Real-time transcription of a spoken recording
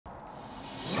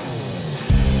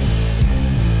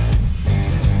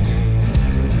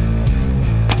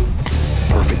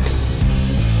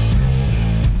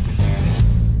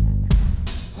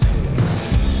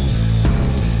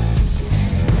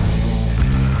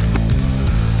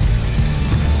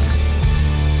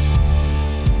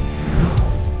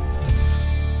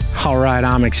All right,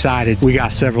 I'm excited. We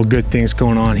got several good things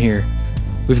going on here.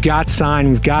 We've got sign,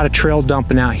 we've got a trail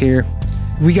dumping out here.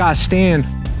 We got a stand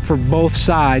for both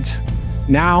sides.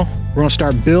 Now we're gonna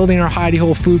start building our hidey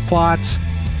hole food plots,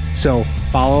 so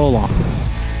follow along.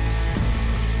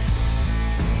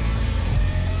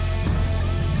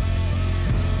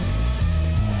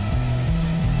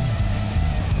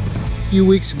 A few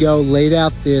weeks ago, laid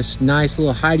out this nice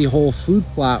little hidey hole food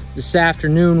plot. This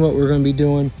afternoon, what we're gonna be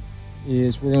doing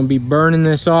is we're gonna be burning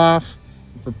this off,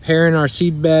 preparing our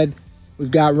seed bed.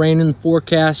 We've got rain in the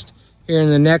forecast here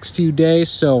in the next few days,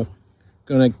 so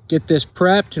gonna get this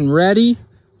prepped and ready.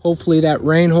 Hopefully that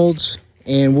rain holds,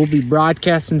 and we'll be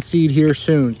broadcasting seed here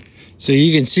soon. So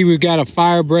you can see we've got a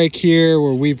fire break here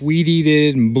where we've weed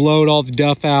eated and blowed all the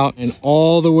duff out, and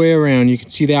all the way around. You can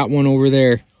see that one over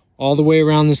there, all the way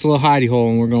around this little hidey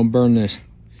hole, and we're gonna burn this.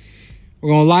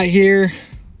 We're gonna light here.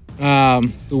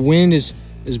 The wind is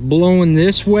blowing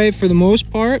this way for the most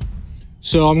part.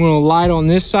 So I'm gonna light on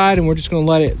this side, and we're just gonna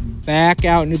let it back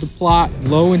out into the plot.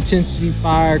 Low intensity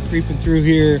fire creeping through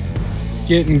here,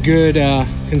 getting good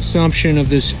consumption of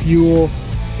this fuel,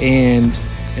 and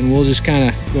we'll just kind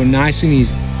of go nice and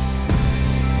easy.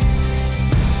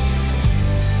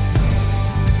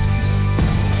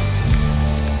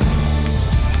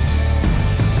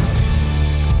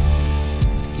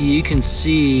 You can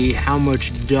see how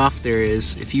much duff there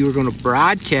is. If you were going to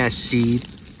broadcast seed,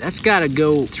 that's got to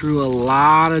go through a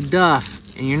lot of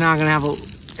duff, and you're not going to have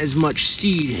as much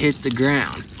seed hit the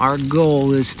ground. Our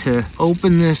goal is to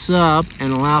open this up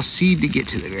and allow seed to get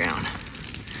to the ground.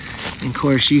 And of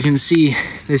course, you can see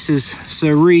this is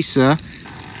Sarisa,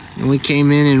 and we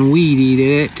came in and weed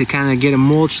eated it to kind of get a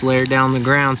mulch layer down the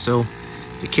ground so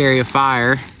to carry a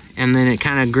fire, and then it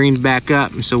kind of greened back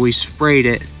up, and so we sprayed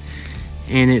it.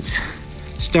 And it's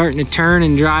starting to turn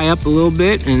and dry up a little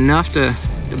bit, and enough to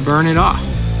burn it off.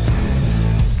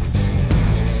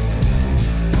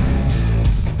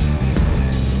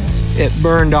 It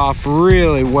burned off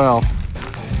really well.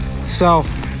 So,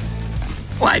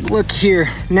 like, look here,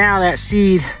 now that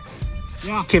seed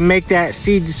can make that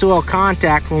seed to soil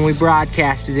contact when we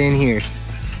broadcast it in here.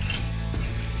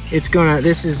 It's gonna,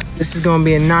 this is gonna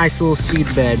be a nice little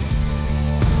seed bed.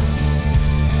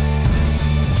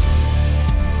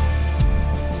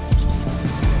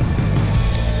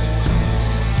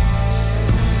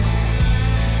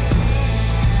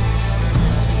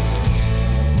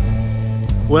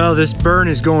 Well, this burn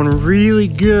is going really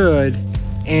good,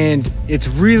 and it's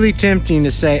really tempting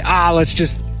to say, let's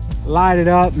just light it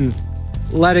up and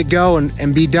let it go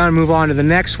and be done, move on to the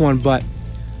next one. But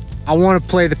I want to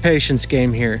play the patience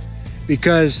game here,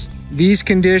 because these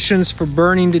conditions for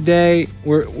burning today,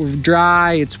 we're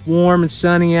dry, it's warm and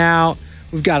sunny out.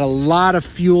 We've got a lot of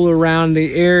fuel around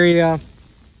the area.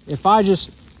 If I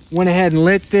just went ahead and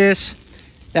lit this,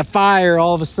 that fire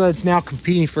all of a sudden is now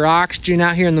competing for oxygen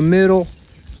out here in the middle.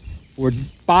 We're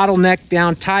bottlenecked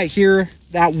down tight here.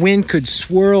 That wind could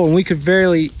swirl, and we could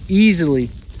very easily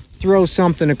throw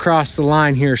something across the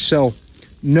line here. So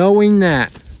knowing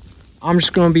that, I'm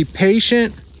just going to be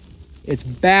patient. It's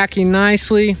backing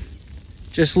nicely.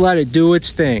 Just let it do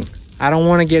its thing. I don't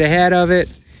want to get ahead of it,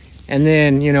 and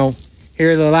then, you know,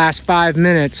 here the last 5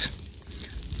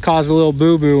 minutes cause a little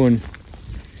boo-boo and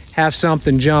have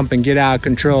something jump and get out of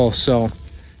control. So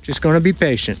just going to be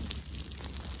patient.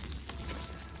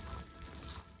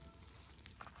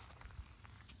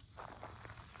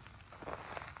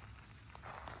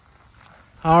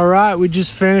 All right, we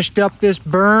just finished up this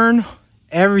burn.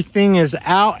 Everything is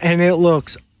out, and it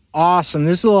looks awesome.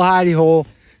 This little hidey hole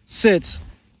sits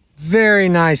very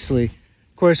nicely.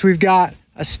 Of course, we've got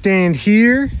a stand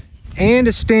here and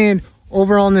a stand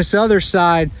over on this other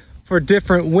side for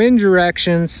different wind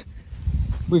directions.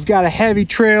 We've got a heavy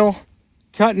trail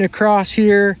cutting across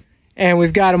here, and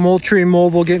we've got a Moultrie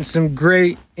Mobile getting some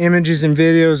great images and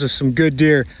videos of some good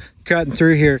deer cutting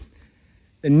through here.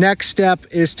 The next step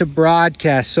is to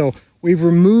broadcast. So we've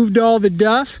removed all the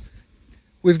duff.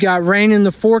 We've got rain in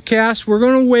the forecast. We're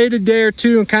going to wait a day or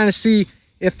two and kind of see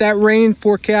if that rain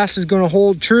forecast is going to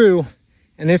hold true.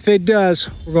 And if it does,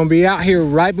 we're going to be out here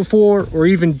right before or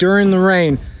even during the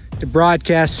rain to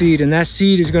broadcast seed. And that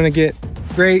seed is going to get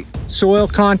great soil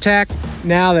contact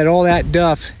now that all that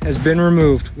duff has been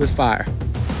removed with fire.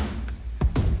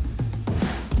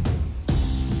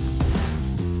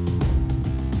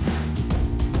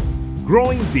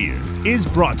 Growing Deer is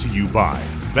brought to you by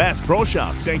Bass Pro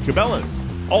Shops and Cabela's.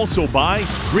 Also by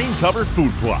Green Cover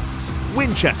Food Plots,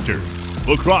 Winchester,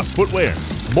 Lacrosse Footwear,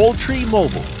 Moultrie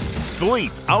Mobile,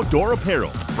 Fleet Outdoor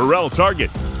Apparel, Burrell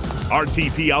Targets,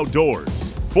 RTP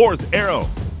Outdoors, Fourth Arrow,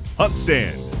 Hunt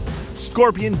Stand,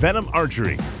 Scorpion Venom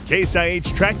Archery, Case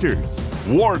IH Tractors,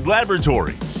 Ward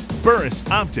Laboratories, Burris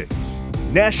Optics,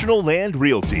 National Land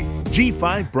Realty,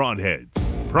 G5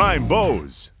 Broadheads, Prime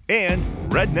Bows, and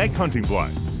Redneck Hunting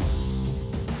Blinds.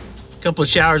 A couple of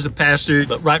showers have passed through,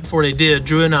 but right before they did,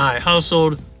 Drew and I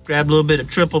hustled, grabbed a little bit of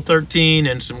triple 13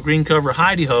 and some green cover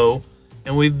hidey-ho,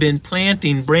 and we've been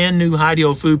planting brand new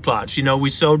hidey-ho food plots. You know, we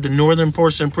sowed the northern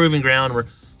portion of proving ground. We're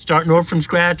starting over from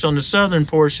scratch on the southern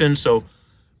portion, so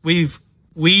we've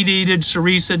weed-eated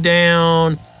Cerisa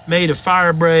down, made a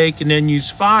fire break, and then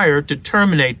used fire to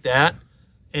terminate that.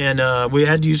 And we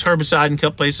had to use herbicide in a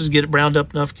couple places, get it browned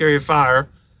up enough to carry a fire.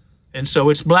 And so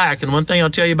it's black. And one thing I'll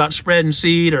tell you about spreading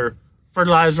seed or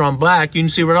fertilizer on black, you can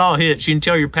see where it all hits. You can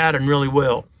tell your pattern really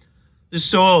well. This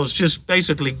soil is just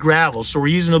basically gravel, so we're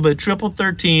using a little bit of triple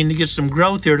 13 to get some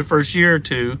growth here the first year or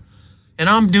two. And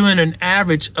I'm doing an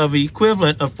average of the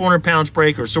equivalent of 400 pounds per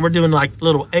acre. So we're doing like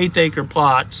little 1/8 acre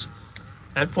plots.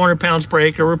 At 400 pounds per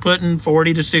acre, we're putting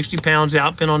 40 to 60 pounds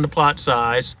out, depending on the plot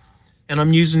size. And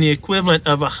I'm using the equivalent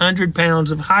of 100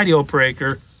 pounds of hidey-ho per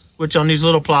acre, which on these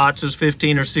little plots is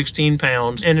 15 or 16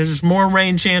 pounds. And there's more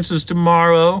rain chances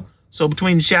tomorrow. So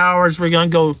between showers, we're gonna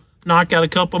go knock out a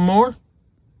couple more.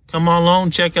 Come on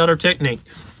along, check out our technique.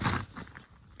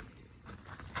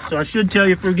 So I should tell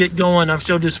you if we get going, I've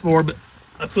showed this before, but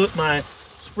I put my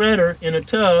spreader in a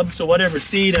tub, so whatever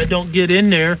seed I don't get in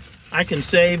there, I can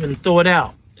save and throw it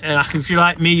out. And if you're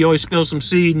like me, you always spill some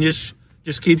seed and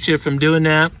just keeps you from doing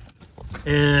that.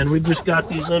 And we've just got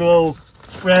these little old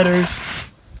spreaders,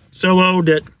 so old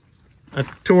that I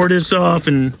tore this off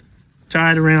and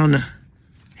tied around the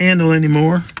handle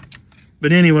anymore.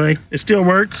 But anyway, it still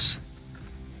works.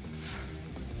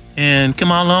 And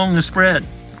come on along the spread.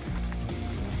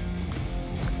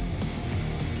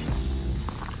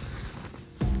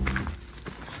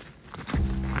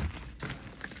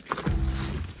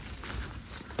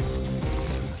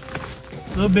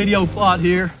 Little bitty old plot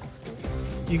here.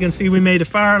 You can see we made a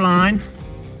fire line.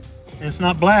 And it's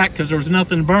not black because there was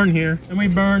nothing to burn here. And we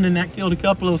burned and that killed a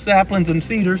couple of saplings and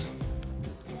cedars.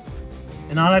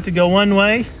 And I like to go one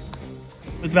way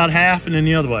with about half and then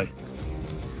the other way.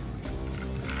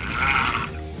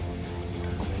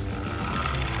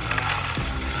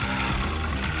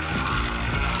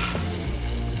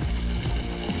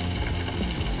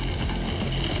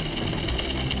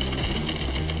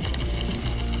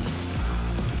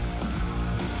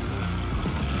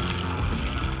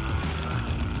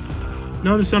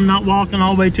 Notice I'm not walking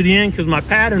all the way to the end because my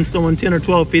pattern's going 10 or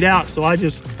 12 feet out. So I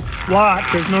just watch.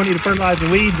 There's no need to fertilize the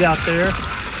weeds out there.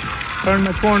 Turn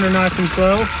my corner nice and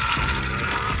slow. I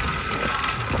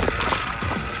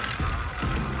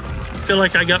feel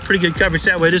like I got pretty good coverage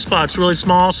that way. This spot's really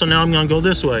small, so now I'm gonna go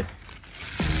this way.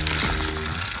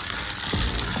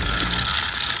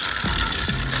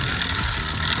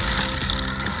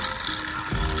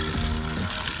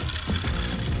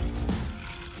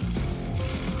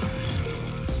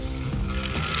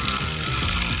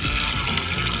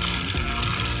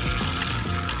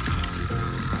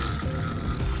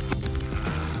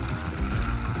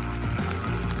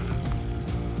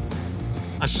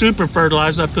 I super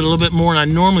fertilized. I put a little bit more than I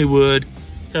normally would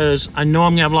because I know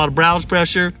I'm gonna have a lot of browse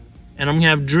pressure, and I'm gonna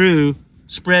have Drew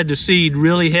spread the seed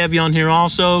really heavy on here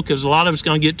also because a lot of it's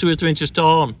gonna get 2 or 3 inches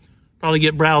tall and probably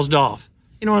get browsed off.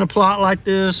 You know, in a plot like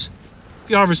this, if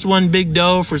you harvest one big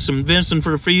doe for some venison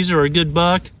for the freezer or a good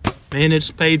buck, man, it's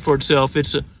paid for itself.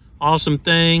 It's an awesome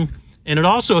thing. And it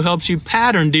also helps you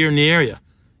pattern deer in the area.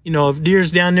 You know, if deer's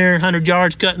down there 100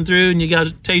 yards cutting through and you got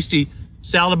a tasty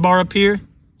salad bar up here,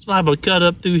 it's liable to cut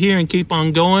up through here and keep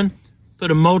on going.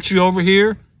 Put a mulch over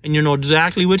here, and you know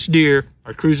exactly which deer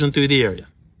are cruising through the area.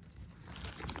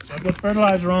 So I put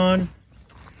fertilizer on.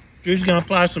 Drew's gonna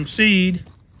apply some seed,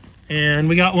 and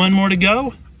we got one more to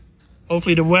go.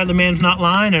 Hopefully the weatherman's not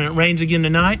lying and it rains again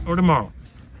tonight or tomorrow.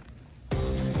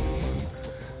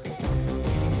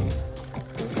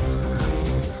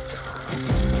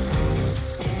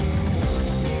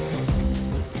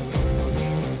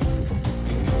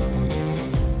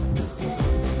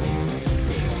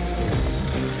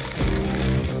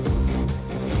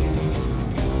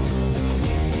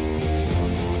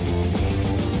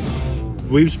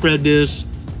 We've spread this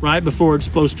right before it's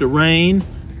supposed to rain,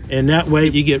 and that way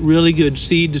you get really good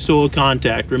seed to soil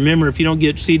contact. Remember, if you don't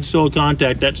get seed to soil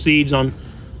contact, that seed's on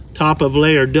top of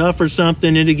layer duff or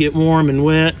something, it'll get warm and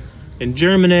wet and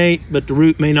germinate, but the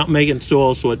root may not make it in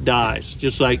soil, so it dies.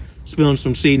 Just like spilling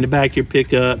some seed in the back of your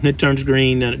pickup, and it turns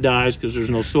green, then it dies because there's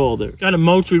no soil there. Got a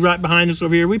mulch tree right behind us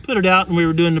over here. We put it out and we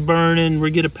were doing the burning.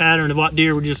 We get a pattern of what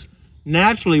deer were just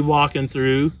naturally walking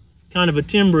through, kind of a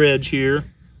timber edge here,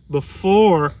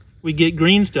 before we get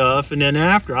green stuff, and then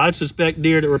after, I'd suspect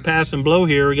deer that were passing below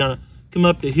here are gonna come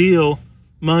up the hill,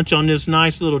 munch on this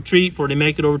nice little treat before they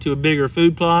make it over to a bigger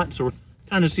food plot. So we're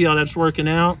kind of see how that's working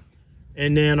out.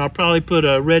 And then I'll probably put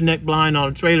a redneck blind on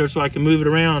a trailer so I can move it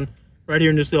around right here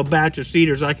in this little batch of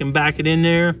cedars. I can back it in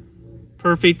there.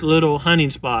 Perfect little hunting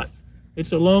spot.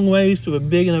 It's a long ways to a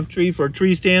big enough tree for a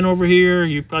tree stand over here.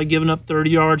 You're probably giving up 30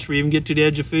 yards for you even get to the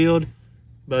edge of the field.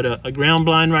 But a ground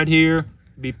blind right here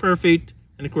would be perfect.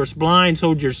 And of course, blinds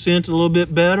hold your scent a little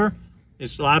bit better.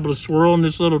 It's liable to swirl in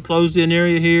this little closed in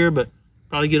area here, but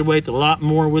probably get away with a lot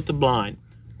more with the blind.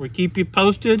 We'll keep you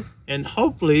posted and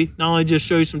hopefully not only just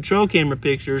show you some trail camera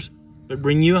pictures, but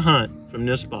bring you a hunt from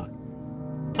this spot.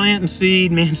 Planting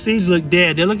seed, man, seeds look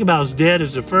dead. They look about as dead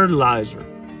as the fertilizer.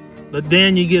 But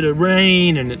then you get a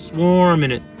rain and it's warm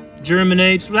and it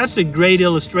germinates. Well, that's a great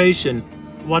illustration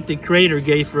of what the Creator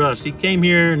gave for us. He came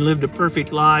here and lived a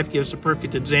perfect life, gave us a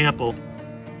perfect example,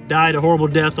 died a horrible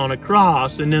death on a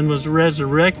cross, and then was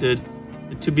resurrected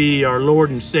to be our Lord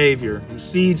and Savior. And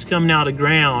seeds coming out of the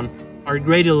ground are a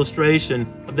great illustration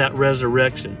of that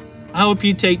resurrection. I hope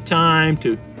you take time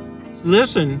to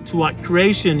listen to what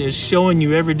creation is showing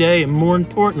you every day, and more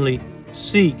importantly,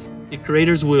 seek the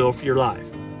Creator's will for your life.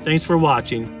 Thanks for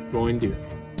watching Growing Deer.